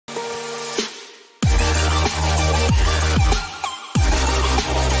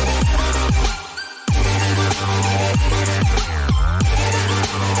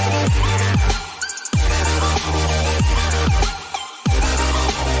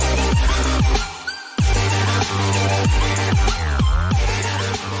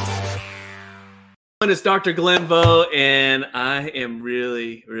It's Dr. Glenvo, and I am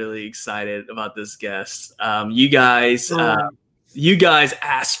really, really excited about this guest. You guys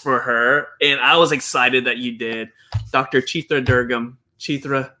asked for her, and I was excited that you did. Dr. Chithra Durgam.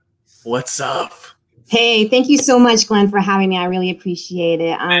 Chithra, what's up? Hey, thank you so much, Glenn, for having me. I really appreciate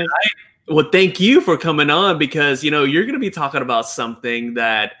it. Well, thank you for coming on, because you're going to be talking about something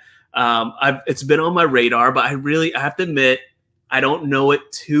that it's been on my radar, but I have to admit I don't know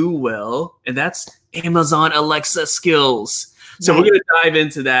it too well, and that's Amazon Alexa skills. So we're going to dive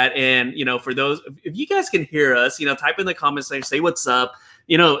into that. And, for those, if you guys can hear us, type in the comments section, say what's up.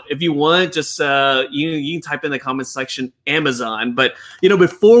 If you want, just you can type in the comments section Amazon. But,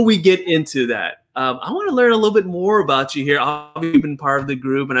 before we get into that, I want to learn a little bit more about you here. Obviously, you've been part of the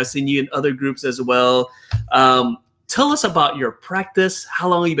group, and I've seen you in other groups as well. Tell us about your practice, how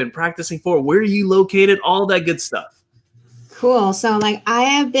long you've been practicing for, where are you located, all that good stuff. Cool. So I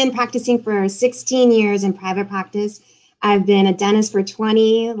have been practicing for 16 years in private practice. I've been a dentist for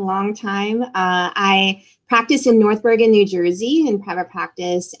 20, long time. I practice in North Bergen, New Jersey in private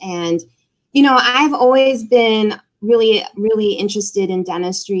practice. And, I've always been really, really interested in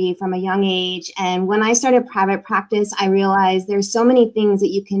dentistry from a young age. And when I started private practice, I realized there's so many things that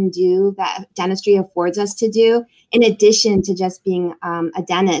you can do that dentistry affords us to do, in addition to just being a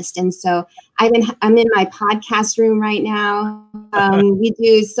dentist. And so I'm in my podcast room right now. We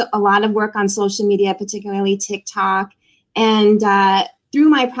do a lot of work on social media, particularly TikTok. And through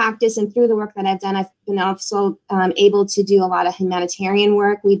my practice and through the work that I've done, I've been also able to do a lot of humanitarian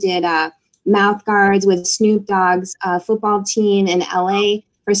work. We did mouth guards with Snoop Dogg's football team in LA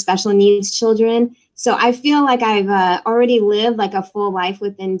for special needs children. So I feel like I've already lived like a full life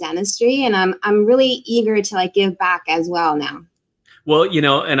within dentistry, and I'm really eager to give back as well now. Well,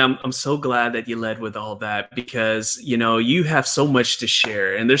 and I'm so glad that you led with all that, because, you have so much to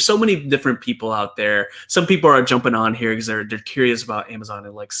share, and there's so many different people out there. Some people are jumping on here because they're curious about Amazon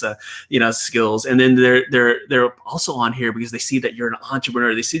Alexa, skills. And then they're also on here because they see that you're an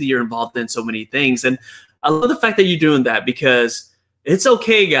entrepreneur. They see that you're involved in so many things. And I love the fact that you're doing that, because it's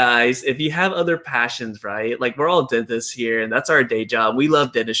okay, guys, if you have other passions, right? Like, we're all dentists here, and that's our day job. We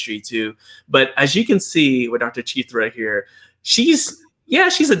love dentistry too. But as you can see with Dr. Chithra here, she's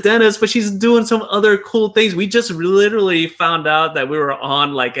a dentist, but she's doing some other cool things. We just literally found out that we were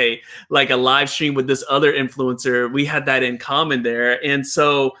on like a live stream with this other influencer. We had that in common there. And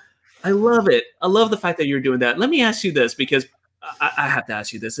so I love it. I love the fact that you're doing that. Let me ask you this, because I have to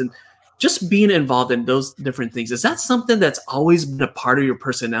ask you this. And just being involved in those different things, is that something that's always been a part of your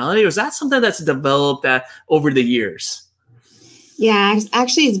personality, or is that something that's developed over the years? Yeah,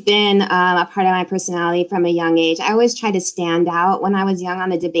 actually, it's been a part of my personality from a young age. I always tried to stand out. When I was young on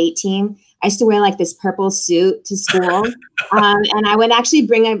the debate team, I used to wear like this purple suit to school. And I would actually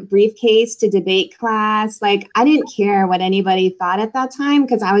bring a briefcase to debate class. Like, I didn't care what anybody thought at that time,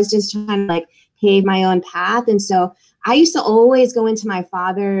 because I was just trying to pave my own path. And so I used to always go into my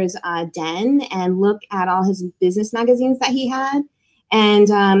father's den and look at all his business magazines that he had.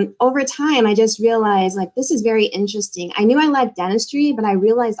 And over time, I just realized this is very interesting. I knew I liked dentistry, but I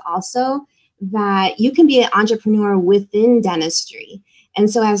realized also that you can be an entrepreneur within dentistry.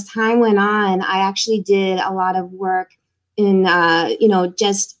 And so as time went on, I actually did a lot of work in,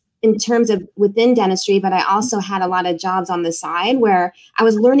 just in terms of within dentistry, but I also had a lot of jobs on the side where I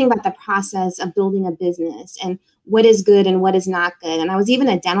was learning about the process of building a business and what is good and what is not good. And I was even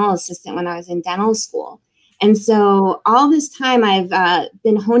a dental assistant when I was in dental school. And so all this time I've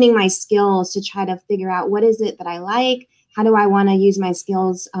been honing my skills to try to figure out what is it that I like, how do I want to use my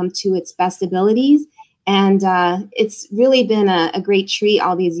skills to its best abilities. And it's really been a great treat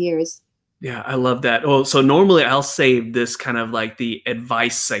all these years. Yeah, I love that. Oh, so normally I'll save this kind of like the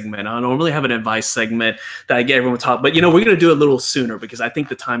advice segment. I normally have an advice segment that I get everyone to talk, but we're going to do it a little sooner because I think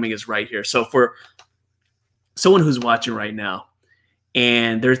the timing is right here. So for someone who's watching right now,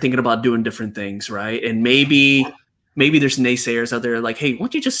 and they're thinking about doing different things, right? And maybe there's naysayers out there like, hey, why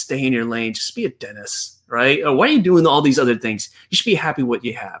don't you just stay in your lane? Just be a dentist, right? Or why are you doing all these other things? You should be happy with what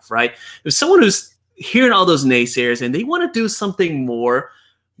you have, right? If someone who's hearing all those naysayers and they want to do something more,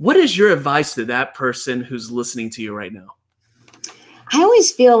 what is your advice to that person who's listening to you right now? I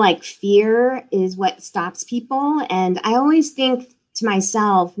always feel like fear is what stops people. And I always think to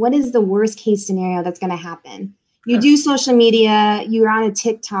myself, what is the worst case scenario that's going to happen? You do social media, you're on a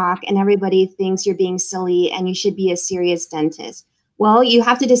TikTok, and everybody thinks you're being silly and you should be a serious dentist. Well, you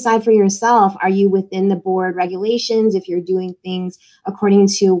have to decide for yourself, are you within the board regulations? If you're doing things according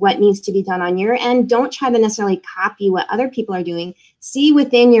to what needs to be done on your end, don't try to necessarily copy what other people are doing. See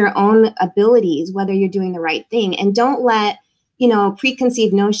within your own abilities whether you're doing the right thing, and don't let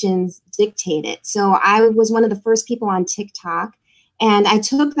preconceived notions dictate it. So I was one of the first people on TikTok, and I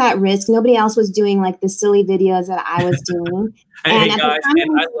took that risk. Nobody else was doing like the silly videos that I was doing. Hey guys,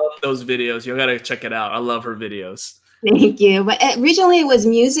 I love those videos. You gotta check it out. I love her videos. Thank you. But originally it was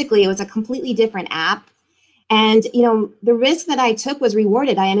Musical.ly. It was a completely different app. And, the risk that I took was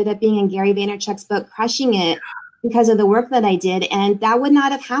rewarded. I ended up being in Gary Vaynerchuk's book, crushing it because of the work that I did. And that would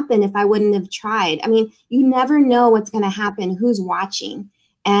not have happened if I wouldn't have tried. I mean, you never know what's going to happen, who's watching.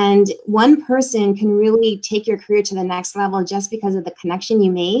 And one person can really take your career to the next level just because of the connection you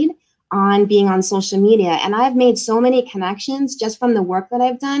made on being on social media. And I've made so many connections just from the work that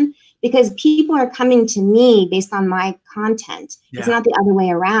I've done because people are coming to me based on my content. Yeah. It's not the other way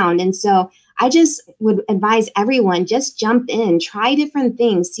around. And so I just would advise everyone, just jump in, try different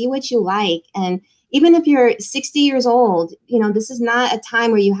things, see what you like. And even if you're 60 years old, this is not a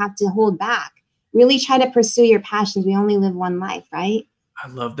time where you have to hold back. Really try to pursue your passions. We only live one life, right? I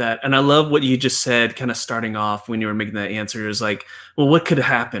love that. And I love what you just said, kind of starting off when you were making that answer is like, well, what could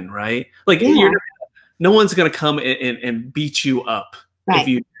happen, right? Like no one's going to come and beat you up if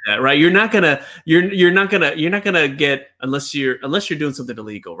you do that, right? You're not gonna get unless you're doing something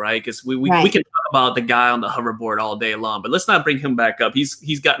illegal, right? Because we can talk about the guy on the hoverboard all day long, but let's not bring him back up.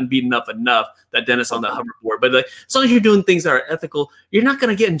 He's gotten beaten up enough, that Dennis on the hoverboard. But as long as you're doing things that are ethical, you're not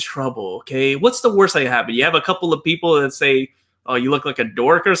gonna get in trouble. Okay, what's the worst that can happen? You have a couple of people that say, "Oh, you look like a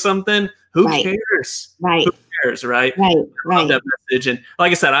dork" or something. Who cares? Right. Who cares? Right. Right. I love that message. And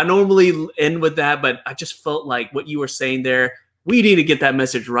like I said, I normally end with that, but I just felt like what you were saying there. We need to get that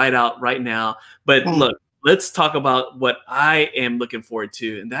message right out right now. But look, let's talk about what I am looking forward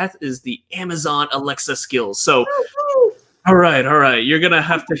to, and that is the Amazon Alexa skills. So, all right, you're gonna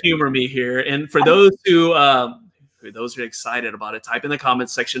have to humor me here. And for those who are excited about it, type in the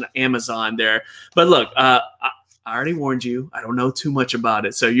comments section Amazon there. But look, I already warned you. I don't know too much about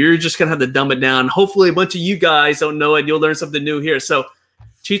it, so you're just gonna have to dumb it down. Hopefully, a bunch of you guys don't know it. You'll learn something new here. So,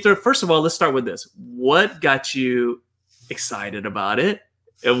 Chithra, first of all, let's start with this. What got you excited about it,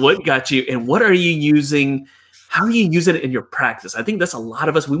 and what got you, and what are you using? How are you using it in your practice? I think that's a lot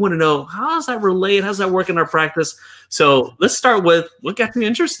of us. We want to know, how does that relate? How does that work in our practice? So let's start with what got you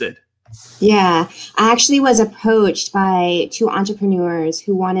interested. Yeah, I actually was approached by two entrepreneurs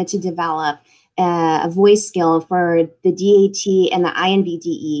who wanted to develop a voice skill for the DAT and the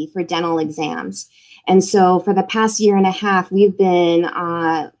INVDE for dental exams. And so for the past year and a half, we've been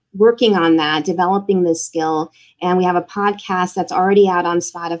working on that, developing this skill. And we have a podcast that's already out on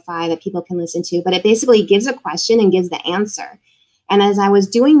Spotify that people can listen to, but it basically gives a question and gives the answer. And as I was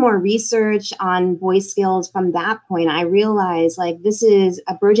doing more research on voice skills from that point, I realized like this is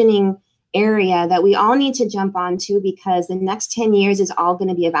a burgeoning area that we all need to jump onto because the next 10 years is all going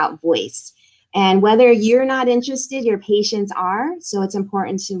to be about voice. And whether you're not interested, your patients are. So it's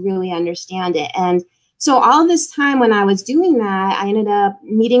important to really understand it. And so all this time when I was doing that, I ended up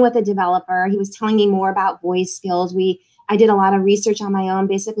meeting with a developer. He was telling me more about voice skills. I did a lot of research on my own.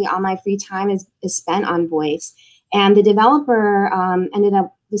 Basically, all my free time is spent on voice. And the developer ended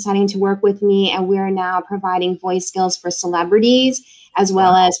up deciding to work with me, and we're now providing voice skills for celebrities as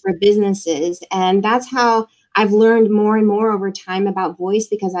well as for businesses. And that's how I've learned more and more over time about voice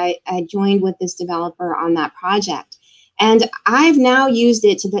because I joined with this developer on that project. And I've now used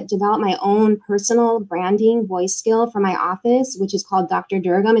it to develop my own personal branding voice skill for my office, which is called Dr.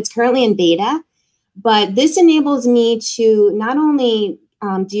 Durgam. It's currently in beta, but this enables me to not only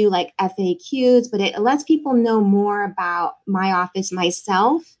do like FAQs, but it lets people know more about my office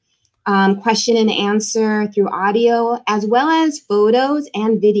myself, question and answer through audio, as well as photos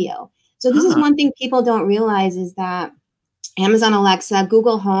and video. So this is one thing people don't realize is that Amazon Alexa,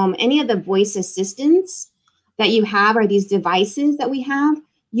 Google Home, any of the voice assistants that you have are these devices that we have.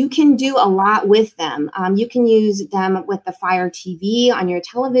 You can do a lot with them. You can use them with the Fire TV on your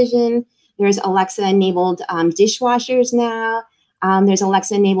television. There's Alexa-enabled dishwashers now. There's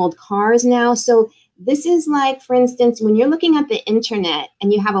Alexa-enabled cars now. So this is like, for instance, when you're looking at the internet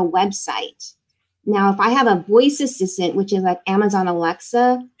and you have a website. Now, if I have a voice assistant, which is like Amazon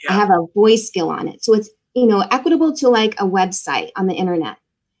Alexa, I have a voice skill on it. So it's, equitable to like a website on the internet.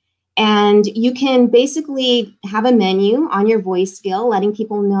 And you can basically have a menu on your voice skill, letting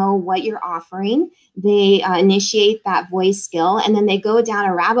people know what you're offering. They initiate that voice skill, and then they go down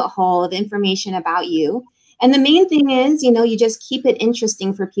a rabbit hole of information about you. And the main thing is, you just keep it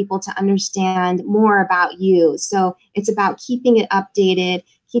interesting for people to understand more about you. So it's about keeping it updated,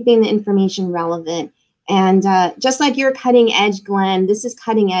 keeping the information relevant. And just like you're cutting edge, Glenn, this is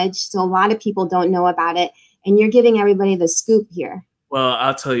cutting edge. So a lot of people don't know about it. And you're giving everybody the scoop here. Well,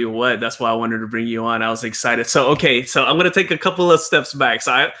 I'll tell you what, that's why I wanted to bring you on. I was excited. So, okay, so I'm going to take a couple of steps back.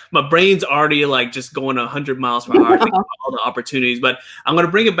 So my brain's already like just going 100 miles per hour, thinking about all the opportunities, but I'm going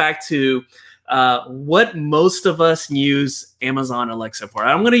to bring it back to what most of us use Amazon Alexa for.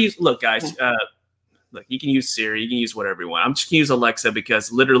 I'm going to use, look, guys, look, you can use Siri, you can use whatever you want. I'm just going to use Alexa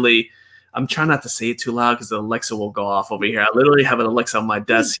because literally, I'm trying not to say it too loud because the Alexa will go off over here. I literally have an Alexa on my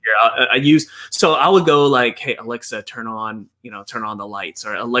desk here. So I would go like, hey, Alexa, turn on the lights,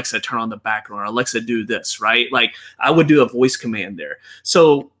 or Alexa, turn on the background, or Alexa, do this, right? Like I would do a voice command there.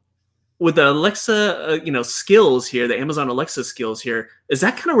 So with the Alexa, skills here, the Amazon Alexa skills here, is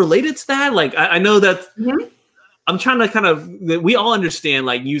that kind of related to that? Like I know that I'm trying to we all understand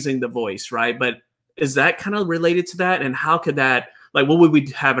like using the voice, right? But is that kind of related to that? And how could that, like, what would we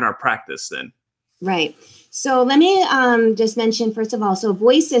have in our practice then? Right. So let me just mention, first of all, so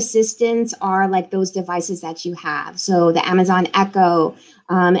voice assistants are like those devices that you have. So the Amazon Echo,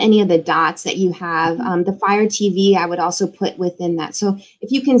 any of the dots that you have, the Fire TV, I would also put within that. So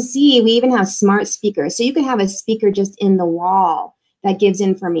if you can see, we even have smart speakers. So you can have a speaker just in the wall that gives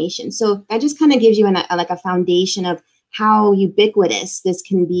information. So that just kind of gives you like a foundation of how ubiquitous this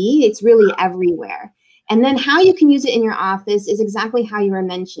can be. It's really everywhere. And then how you can use it in your office is exactly how you were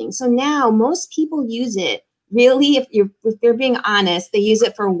mentioning. So now most people use it really, if they're being honest, they use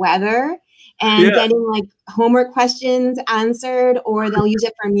it for weather and getting like homework questions answered, or they'll use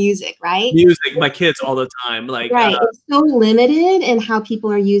it for music, right? Music, my kids all the time. Like right. It's so limited in how people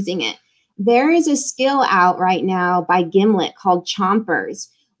are using it. There is a skill out right now by Gimlet called Chompers,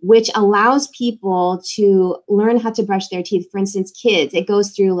 which allows people to learn how to brush their teeth. For instance, kids, it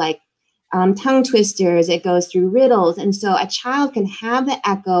goes through like tongue twisters, it goes through riddles. And so a child can have the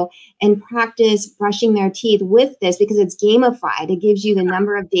Echo and practice brushing their teeth with this because it's gamified. It gives you the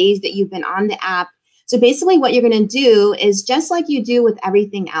number of days that you've been on the app. So basically what you're going to do is just like you do with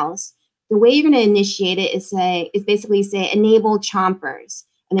everything else, the way you're going to initiate it is basically say enable Chompers.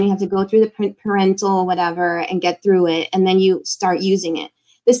 And then you have to go through the parental whatever and get through it. And then you start using it.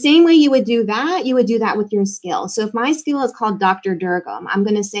 The same way you would do that with your skill. So if my skill is called Dr. Durgam, I'm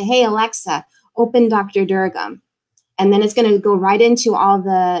going to say, hey, Alexa, open Dr. Durgam. And then it's going to go right into all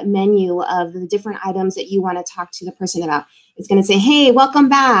the menu of the different items that you want to talk to the person about. It's going to say, hey, welcome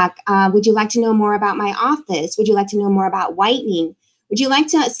back. Would you like to know more about my office? Would you like to know more about whitening? Would you like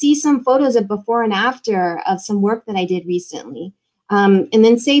to see some photos of before and after of some work that I did recently? And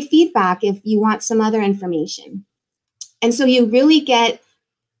then say feedback if you want some other information. And so you really get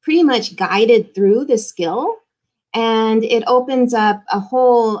pretty much guided through the skill, and it opens up a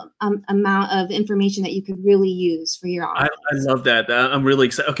whole amount of information that you could really use for your office. I love that. I'm really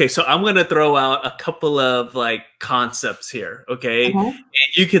excited. Okay, so I'm going to throw out a couple of like concepts here, okay? And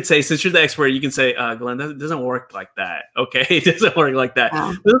you could say, since you're the expert, you can say, Glenn, that doesn't work like that, okay? It doesn't work like that.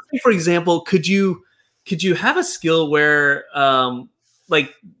 Wow. Let's say, for example, could you have a skill where,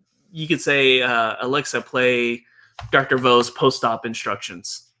 like, you could say, Alexa, play Dr. Vo's post-op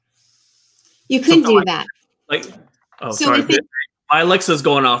instructions? You could do that. Like, oh, so sorry. My Alexa's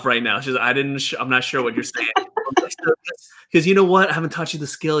going off right now. She's, I'm not sure what you're saying. Because you know what? I haven't taught you the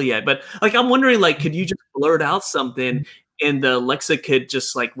skill yet. But like, I'm wondering, like, could you just blurt out something and the Alexa could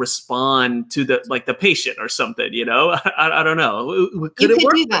just like respond to the patient or something, you know? I don't know. Could you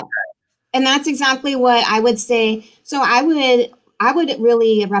could do that. And that's exactly what I would say. So I would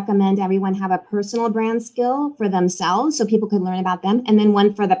really recommend everyone have a personal brand skill for themselves so people could learn about them, and then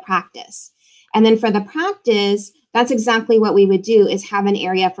one for the practice. And then for the practice, that's exactly what we would do, is have an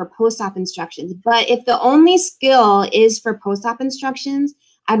area for post-op instructions. But if the only skill is for post-op instructions,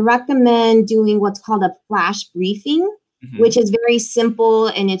 I'd recommend doing what's called a flash briefing, which is very simple,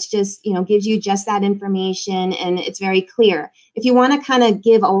 and it's just, gives you just that information, and it's very clear. If you want to kind of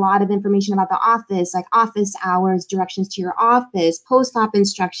give a lot of information about the office, like office hours, directions to your office, post-op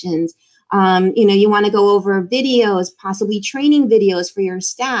instructions, you want to go over videos, possibly training videos for your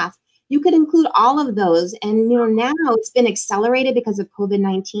staff, you could include all of those. And now it's been accelerated because of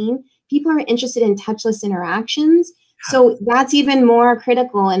COVID-19. People are interested in touchless interactions. So that's even more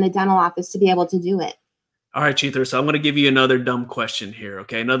critical in the dental office to be able to do it. All right, Chithra. So I'm going to give you another dumb question here.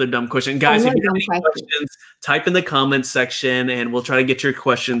 Okay, another dumb question. Guys, if you have any questions, type in the comments section and we'll try to get your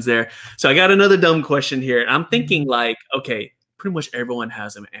questions there. So I got another dumb question here. I'm thinking like, okay, pretty much everyone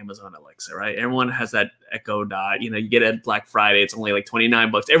has an Amazon Alexa, right? Everyone has that Echo Dot. You get it at Black Friday. It's only like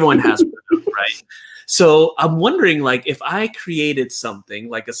 $29. Everyone has one, right? So I'm wondering, like, if I created something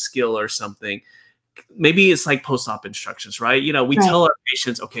like a skill or something, maybe it's like post-op instructions, right? You know, we tell our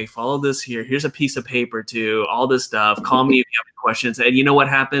patients, okay, follow this here. Here's a piece of paper to all this stuff. Call me if you have any questions. And you know what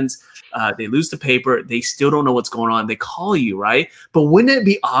happens? They lose the paper. They still don't know what's going on. They call you, right? But wouldn't it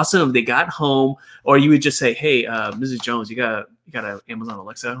be awesome if they got home, or you would just say, hey, Mrs. Jones, you got an Amazon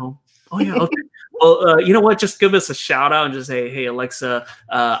Alexa at home? Oh, yeah, okay. Well, you know what? Just give us a shout out and just say, hey, Alexa,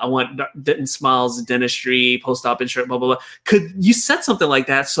 I want Denton Smiles Dentistry, post-op insurance, blah, blah, blah. Could you set something like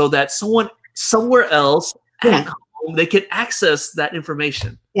that so that someone somewhere else at home, they can access that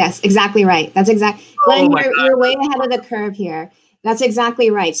information? Yes, exactly right. That's exactly. Glenn, you're way ahead of the curve here. That's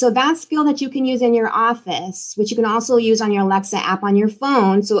exactly right. So that skill that you can use in your office, which you can also use on your Alexa app on your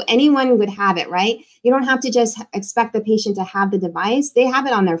phone, so anyone would have it, right? You don't have to just expect the patient to have the device. They have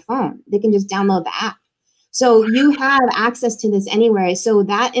it on their phone. They can just download the app. So you have access to this anywhere. So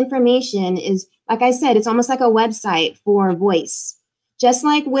that information is, like I said, it's almost like a website for voice. Just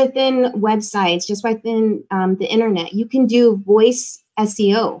like within websites, just within the internet, you can do voice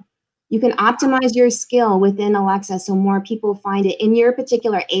SEO. You can optimize your skill within Alexa so more people find it in your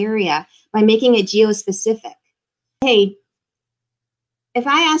particular area by making it geo-specific. Hey, if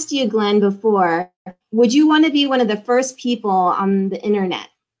I asked you, Glenn, before, would you want to be one of the first people on the internet,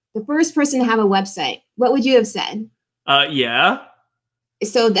 the first person to have a website? What would you have said? Yeah.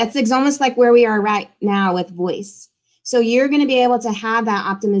 So that's almost like where we are right now with voice. So you're going to be able to have that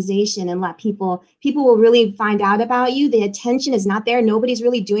optimization and let people will really find out about you. The attention is not there. Nobody's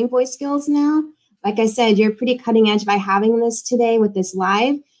really doing voice skills now. Like I said, you're pretty cutting edge by having this today with this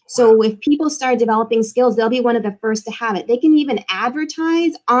live. So if people start developing skills, they'll be one of the first to have it. They can even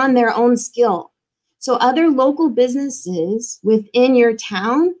advertise on their own skill. So other local businesses within your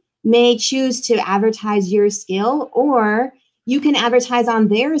town may choose to advertise your skill, or you can advertise on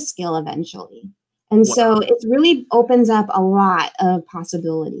their skill eventually. And so it really opens up a lot of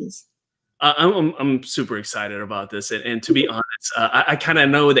possibilities. I'm super excited about this. And to be honest, I kind of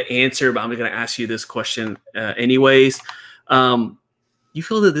know the answer, but I'm going to ask you this question anyways. You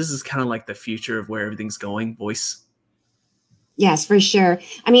feel that this is kind of like the future of where everything's going, voice? Yes, for sure.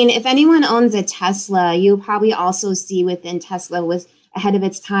 I mean, if anyone owns a Tesla, you'll probably also see within Tesla was ahead of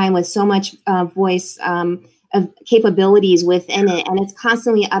its time with so much voice of capabilities within it, and it's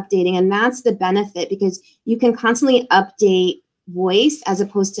constantly updating. And that's the benefit, because you can constantly update voice as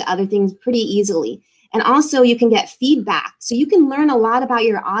opposed to other things pretty easily. And also you can get feedback. So you can learn a lot about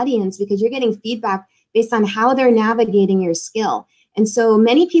your audience because you're getting feedback based on how they're navigating your skill. And so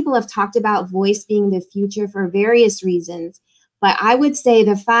many people have talked about voice being the future for various reasons. But I would say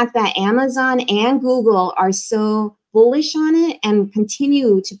the fact that Amazon and Google are so bullish on it and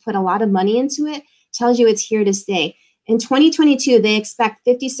continue to put a lot of money into it tells you it's here to stay. In 2022, they expect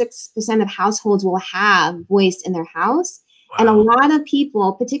 56% of households will have voice in their house. Wow. And a lot of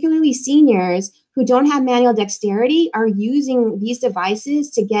people, particularly seniors who don't have manual dexterity, are using these devices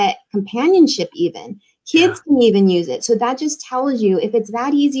to get companionship even. Kids can even use it. So that just tells you if it's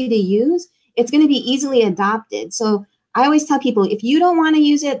that easy to use, it's going to be easily adopted. So I always tell people, if you don't want to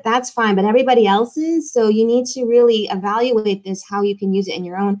use it, that's fine, but everybody else is. So you need to really evaluate this, how you can use it in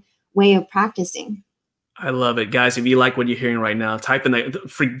your own way of practicing. I love it. Guys, if you like what you're hearing right now, type in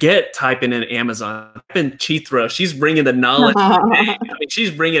forget typing in Amazon. Type in Chithra. She's bringing the knowledge. I mean,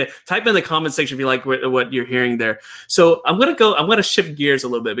 she's bringing it. Type in the comment section if you like what you're hearing there. So I'm going to shift gears a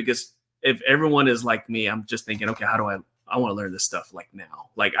little bit, because if everyone is like me, I'm just thinking, okay, how do I want to learn this stuff like now.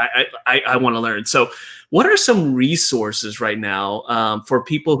 Like I want to learn. So what are some resources right now for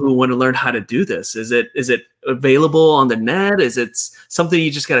people who want to learn how to do this? Is it available on the net? Is it something you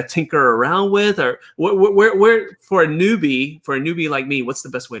just got to tinker around with? Or where for a newbie like me, what's the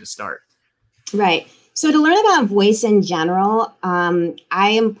best way to start? Right. So to learn about voice in general, I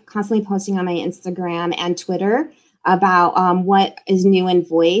am constantly posting on my Instagram and Twitter about what is new in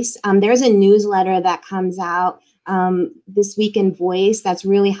voice. There's a newsletter that comes out this week in voice that's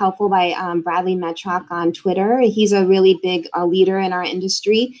really helpful by Bradley Metrock on Twitter. He's a really big leader in our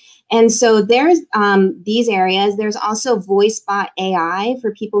industry. And so there's these areas. There's also VoiceBot AI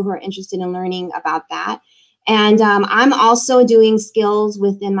for people who are interested in learning about that. And I'm also doing skills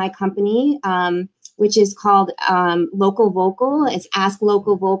within my company, which is called Local Vocal. It's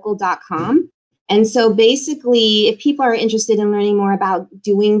asklocalvocal.com. And so basically, if people are interested in learning more about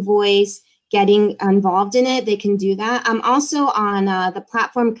doing voice, getting involved in it, they can do that. I'm also on the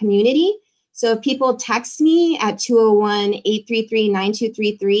platform community. So if people text me at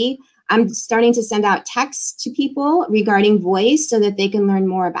 201-833-9233, I'm starting to send out texts to people regarding voice so that they can learn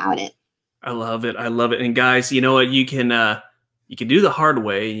more about it. I love it. I love it. And guys, you know what? You can do the hard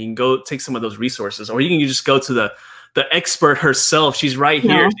way. You can go take some of those resources, or you can just go to the expert herself. She's right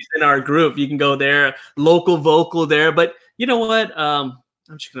here. No. She's in our group. You can go there, local vocal there. But you know what? I'm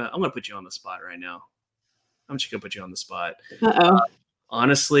gonna put you on the spot right now. I'm just gonna put you on the spot.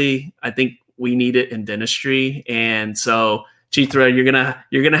 Honestly, I think we need it in dentistry, and so Chithra, you're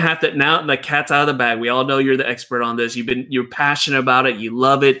gonna have to, now the cat's out of the bag. We all know you're the expert on this. You're passionate about it. You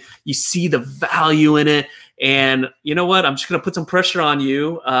love it. You see the value in it. And you know what? I'm just gonna put some pressure on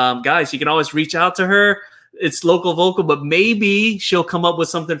you, guys. You can always reach out to her. It's local vocal, but maybe she'll come up with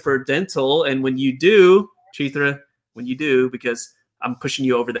something for dental. And when you do, Chithra, when you do, because I'm pushing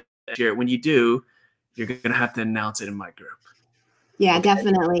you over the edge here, when you do, you're gonna have to announce it in my group. Yeah, okay.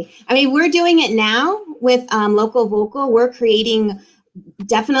 Definitely. I mean, we're doing it now with local vocal. We're creating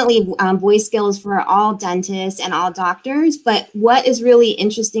definitely voice skills for all dentists and all doctors. But what is really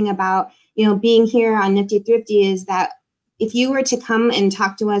interesting about, you know, being here on Nifty Thrifty is that if you were to come and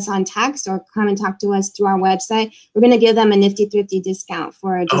talk to us on text or come and talk to us through our website, we're going to give them a Nifty Thrifty discount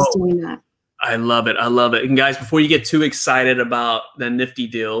for just doing that. I love it. I love it. And guys, before you get too excited about the Nifty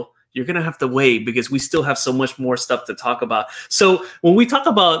deal, you're going to have to wait because we still have so much more stuff to talk about. So when we talk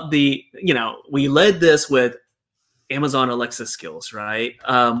about the, you know, we led this with Amazon Alexa skills, right?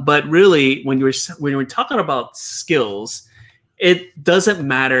 But really, when you're talking about skills, it doesn't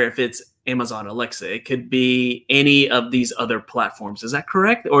matter if it's Amazon Alexa. It could be any of these other platforms. Is that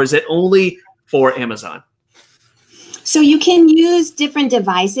correct? Or is it only for Amazon? So you can use different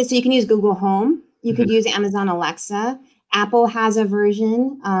devices. So you can use Google Home. You could use Amazon Alexa. Apple has a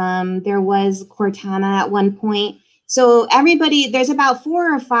version. There was Cortana at one point. So everybody, there's about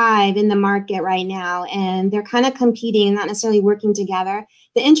 4 or 5 in the market right now, and they're kind of competing, not necessarily working together.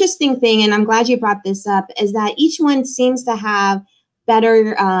 The interesting thing, and I'm glad you brought this up, is that each one seems to have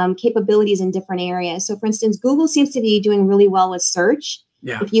better capabilities in different areas. So for instance, Google seems to be doing really well with search.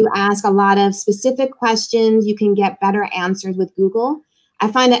 Yeah. If you ask a lot of specific questions, you can get better answers with Google.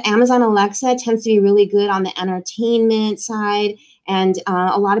 I find that Amazon Alexa tends to be really good on the entertainment side. And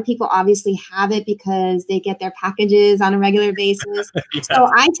a lot of people obviously have it because they get their packages on a regular basis. Yeah. So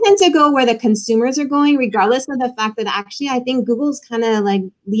I tend to go where the consumers are going, regardless of the fact that actually I think Google's kind of like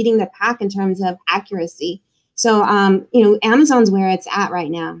leading the pack in terms of accuracy. So, you know, Amazon's where it's at right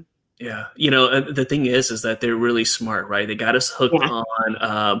now. Yeah. You know, the thing is that they're really smart, right? They got us hooked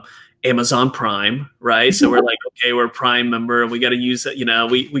on Amazon Prime, right? So we're like, okay, we're a Prime member and we got to use it, you know,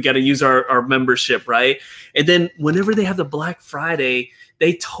 we got to use our membership, right? And then whenever they have the Black Friday,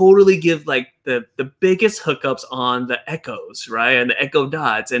 they totally give like the biggest hookups on the Echoes, right? And the Echo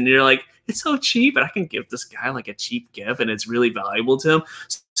Dots. And you're like, it's so cheap, and I can give this guy like a cheap gift and it's really valuable to him.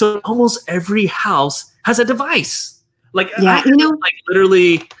 So almost every house has a device. Like, yeah, you know, like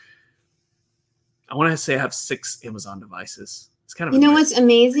literally, I want to say I have 6 Amazon devices. Kind of, you know what's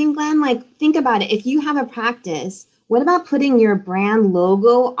amazing, Glenn? Like, think about it. If you have a practice, what about putting your brand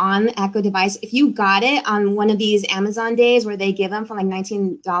logo on the Echo device? If you got it on one of these Amazon days where they give them for like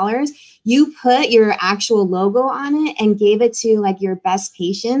 $19, you put your actual logo on it and gave it to like your best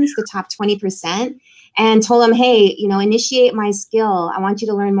patients, the top 20%, and told them, hey, you know, initiate my skill. I want you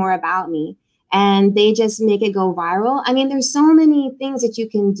to learn more about me. And they just make it go viral. I mean, there's so many things that you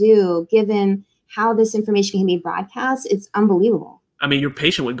can do given how this information can be broadcast. It's unbelievable. I mean, your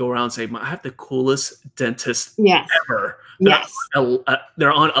patient would go around and say, I have the coolest dentist ever.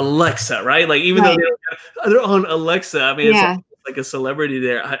 They're on Alexa, right? Like, even though they're on Alexa, I mean, it's like a celebrity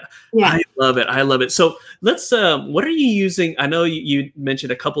there. I love it. I love it. So let's, what are you using? I know you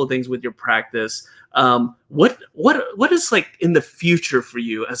mentioned a couple of things with your practice. What is like in the future for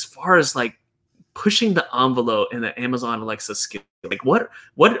you as far as like pushing the envelope in the Amazon Alexa skill? Like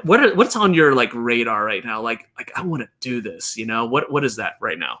what's on your like radar right now? Like I want to do this, you know, what is that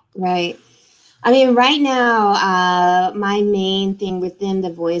right now? Right. I mean, right now, my main thing within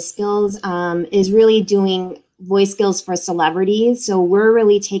the voice skills is really doing voice skills for celebrities. So we're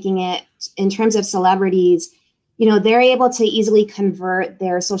really taking it in terms of celebrities. You know, they're able to easily convert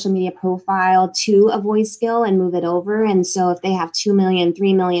their social media profile to a voice skill and move it over. And so if they have 2 million,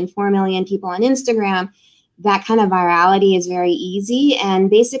 3 million, 4 million people on Instagram, that kind of virality is very easy, and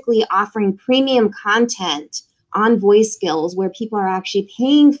basically offering premium content on voice skills where people are actually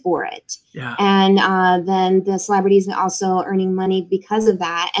paying for it. Yeah. And then the celebrities are also earning money because of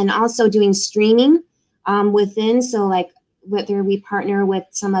that, and also doing streaming within. So like whether we partner with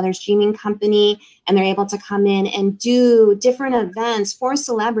some other streaming company and they're able to come in and do different events for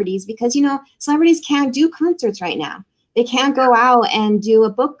celebrities, because, you know, celebrities can't do concerts right now. They can't go out and do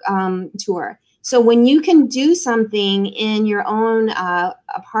a book tour. So when you can do something in your own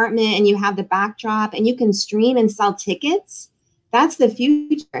apartment and you have the backdrop and you can stream and sell tickets, that's the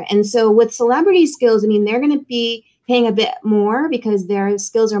future. And so with celebrity skills, I mean, they're going to be paying a bit more because their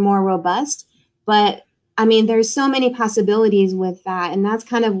skills are more robust. But I mean, there's so many possibilities with that. And that's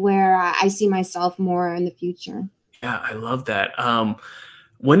kind of where I see myself more in the future. Yeah, I love that.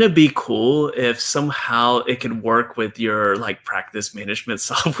 Wouldn't it be cool if somehow it could work with your like practice management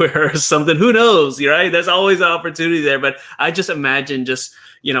software or something? Who knows, right? There's always an opportunity there. But I just imagine just,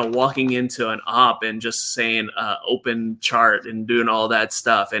 you know, walking into an op and just saying open chart and doing all that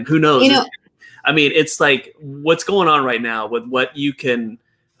stuff. And who knows? You know, I mean, it's like what's going on right now with what you can.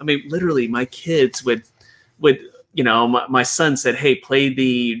 I mean, literally, my kids would you know, my son said, "Hey, play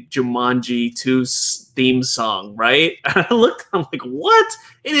the Jumanji 2 theme song," right? And I looked, I'm like, "What?"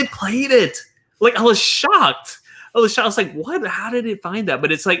 And it played it. Like I was shocked. I was like, "What? How did it find that?"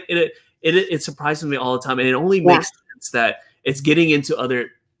 But it's like it surprises me all the time, and it only makes sense that it's getting into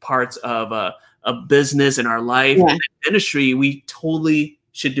other parts of a business in our life. Yeah. And in dentistry, we totally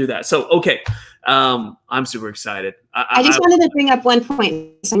should do that. So, okay. I'm super excited. I just wanted to bring up one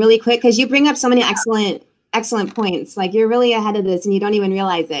point really quick, because you bring up so many excellent points. Like you're really ahead of this and you don't even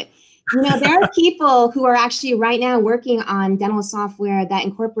realize it. You know, there are people who are actually right now working on dental software that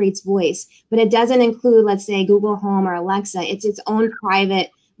incorporates voice, but it doesn't include, let's say, Google Home or Alexa. It's its own private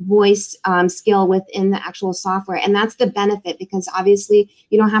voice skill within the actual software. And that's the benefit, because obviously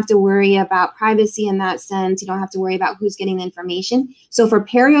you don't have to worry about privacy in that sense. You don't have to worry about who's getting the information. So for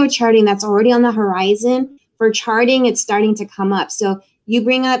perio charting, that's already on the horizon. For charting, it's starting to come up. So you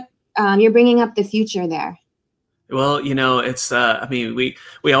bring up, you're bringing up the future there. Well, you know, it's, I mean,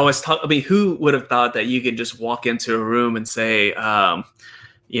 we always talk, I mean, who would have thought that you could just walk into a room and say,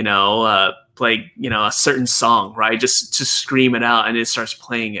 you know, like, you know, a certain song, right? Just scream it out and it starts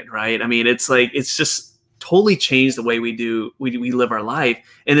playing it, right? I mean, it's like, it's just totally changed the way we live our life.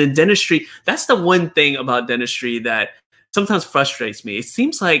 And in dentistry, that's the one thing about dentistry that sometimes frustrates me. It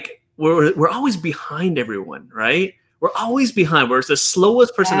seems like we're always behind everyone, right? We're always behind. We're the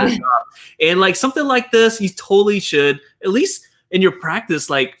slowest person in the job. And like something like this, you totally should, at least in your practice,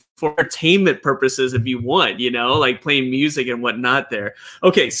 like for entertainment purposes, if you want, you know, like playing music and whatnot there.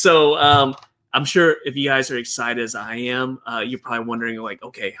 Okay, so I'm sure if you guys are excited as I am, you're probably wondering like,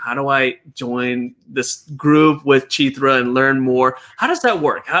 okay, how do I join this group with Chithra and learn more? How does that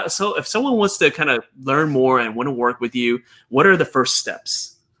work? So if someone wants to kind of learn more and want to work with you, what are the first steps?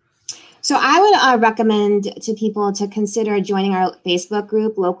 So I would recommend to people to consider joining our Facebook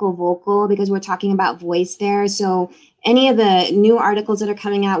group, Local Vocal, because we're talking about voice there. So any of the new articles that are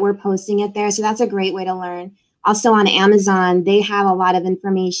coming out, we're posting it there. So that's a great way to learn. Also on Amazon, they have a lot of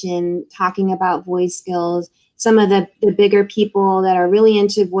information talking about voice skills. Some of the bigger people that are really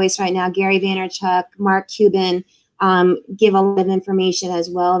into voice right now, Gary Vaynerchuk, Mark Cuban, give a lot of information as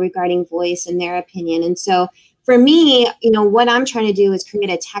well regarding voice and their opinion. And so for me, you know, what I'm trying to do is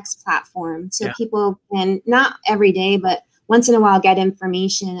create a text platform so people can, not every day, but once in a while, get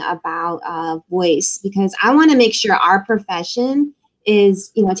information about voice, because I want to make sure our profession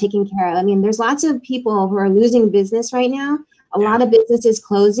is, you know, taken care of. I mean, there's lots of people who are losing business right now. A lot of businesses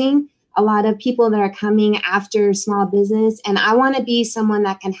closing, a lot of people that are coming after small business. And I want to be someone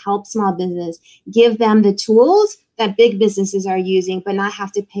that can help small business, give them the tools that big businesses are using, but not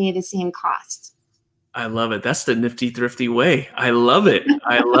have to pay the same cost. I love it. That's the nifty, thrifty way. I love it.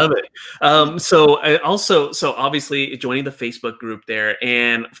 I love it. So obviously joining the Facebook group there.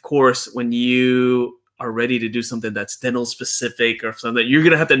 And of course, when you are ready to do something that's dental specific or something, you're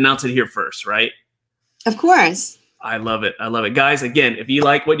going to have to announce it here first, right? Of course. I love it. I love it. Guys, again, if you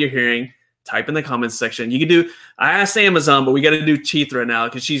like what you're hearing, type in the comments section. You can do, I asked Amazon, but we got to do Chithra now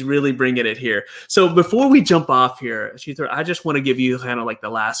because she's really bringing it here. So before we jump off here, Chithra, I just want to give you kind of like the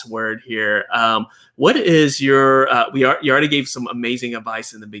last word here. What is your, you already gave some amazing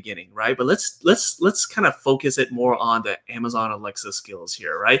advice in the beginning, right? But let's kind of focus it more on the Amazon Alexa skills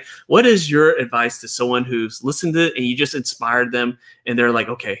here, right? What is your advice to someone who's listened to it and you just inspired them and they're like,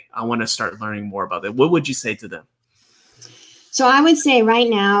 okay, I want to start learning more about it. What would you say to them? So I would say right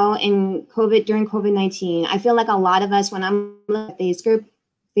now during COVID-19, I feel like a lot of us, when I'm looking at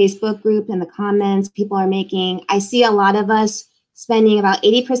Facebook group and the comments people are making, I see a lot of us spending about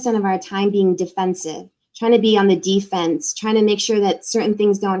 80% of our time being defensive, trying to be on the defense, trying to make sure that certain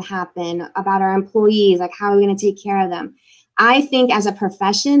things don't happen about our employees, like how are we going to take care of them? I think as a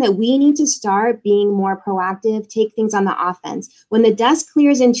profession that we need to start being more proactive, take things on the offense. When the dust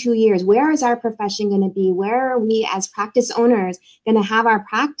clears in 2 years, where is our profession going to be? Where are we as practice owners going to have our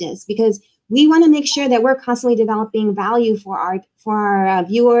practice? Because we want to make sure that we're constantly developing value for our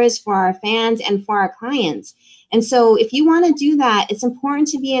viewers, for our fans, and for our clients. And so if you want to do that, it's important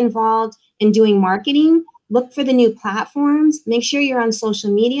to be involved in doing marketing, look for the new platforms, make sure you're on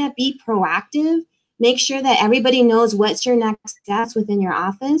social media, be proactive. make sure that everybody knows what's your next steps within your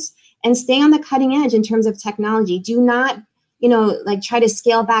office, and stay on the cutting edge in terms of technology. Do not, like try to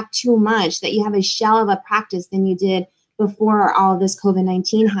scale back too much that you have a shell of a practice than you did before all this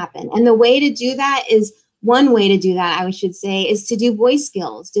COVID-19 happened. And the way to do that is, one way to do that, I should say, is to do voice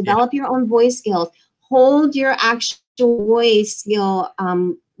skills. Develop your own voice skills. Hold your actual voice skill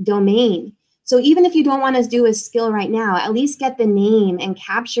domain. So even if you don't want to do a skill right now, at least get the name and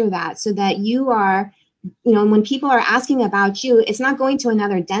capture that so that you are, when people are asking about you, it's not going to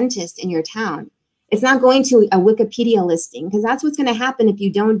another dentist in your town. It's not going to a Wikipedia listing, because that's what's going to happen if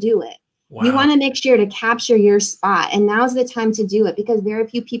you don't do it. Wow. You want to make sure to capture your spot, and now's the time to do it because very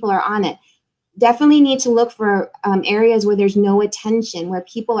few people are on it. Definitely need to look for areas where there's no attention, where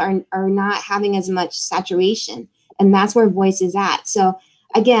people are not having as much saturation, and that's where voice is at. So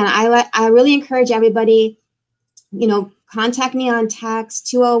again, I really encourage everybody, contact me on text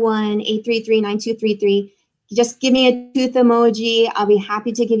 201-833-9233. Just give me a tooth emoji. I'll be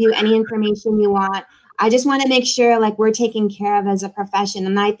happy to give you any information you want. I just want to make sure like we're taken care of as a profession.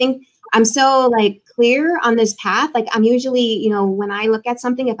 And I think I'm so like clear on this path. Like I'm usually, when I look at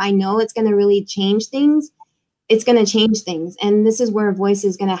something, if I know it's going to really change things, it's going to change things. And this is where voice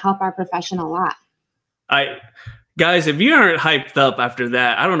is going to help our profession a lot. Guys, if you aren't hyped up after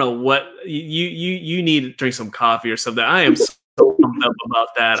that, I don't know what you need to drink some coffee or something. I am so pumped up about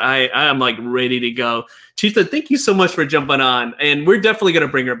that. I am like ready to go. Chithra, thank you so much for jumping on, and we're definitely going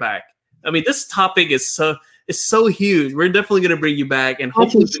to bring her back. I mean, this topic is so huge. We're definitely going to bring you back, and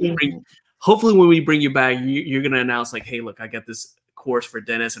hopefully when we bring you back, you're going to announce like, hey, look, I got this course for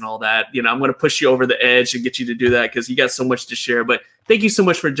dentists and all that. I'm going to push you over the edge and get you to do that because you got so much to share. But thank you so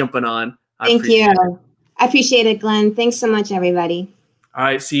much for jumping on. Thank you. I appreciate it, Glenn. Thanks so much, everybody. All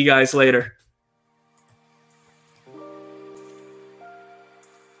right. See you guys later.